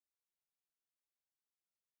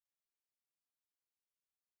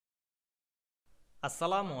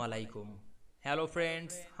Assalamu Walaikum. Hello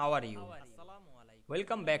friends, how are you?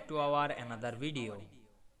 Welcome back to our another video.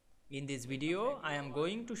 In this video, I am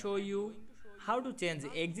going to show you how to change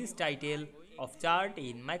exist title of chart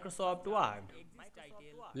in Microsoft Word.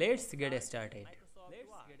 Let's get started.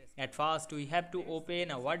 At first, we have to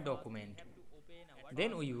open a Word document.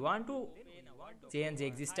 Then we want to change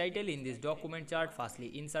exist title in this document chart.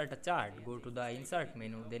 Firstly, insert a chart. Go to the insert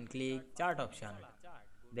menu, then click chart option.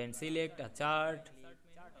 Then select a chart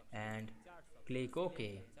and click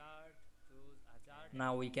OK.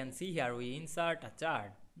 Now we can see here we insert a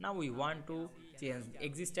chart. Now we want to change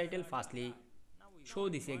exist title. Firstly, show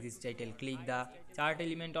this exist title. Click the chart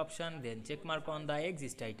element option, then check mark on the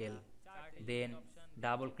exist title. Then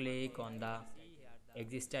double click on the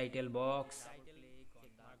exist title box.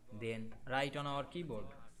 Then write on our keyboard.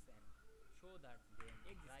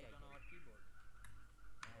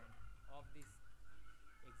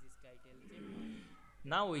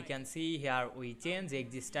 Now we can see here we change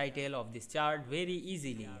exist title of this chart very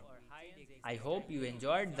easily. I hope you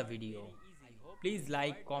enjoyed the video. Please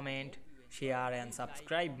like, comment, share and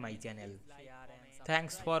subscribe my channel.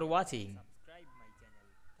 Thanks for watching.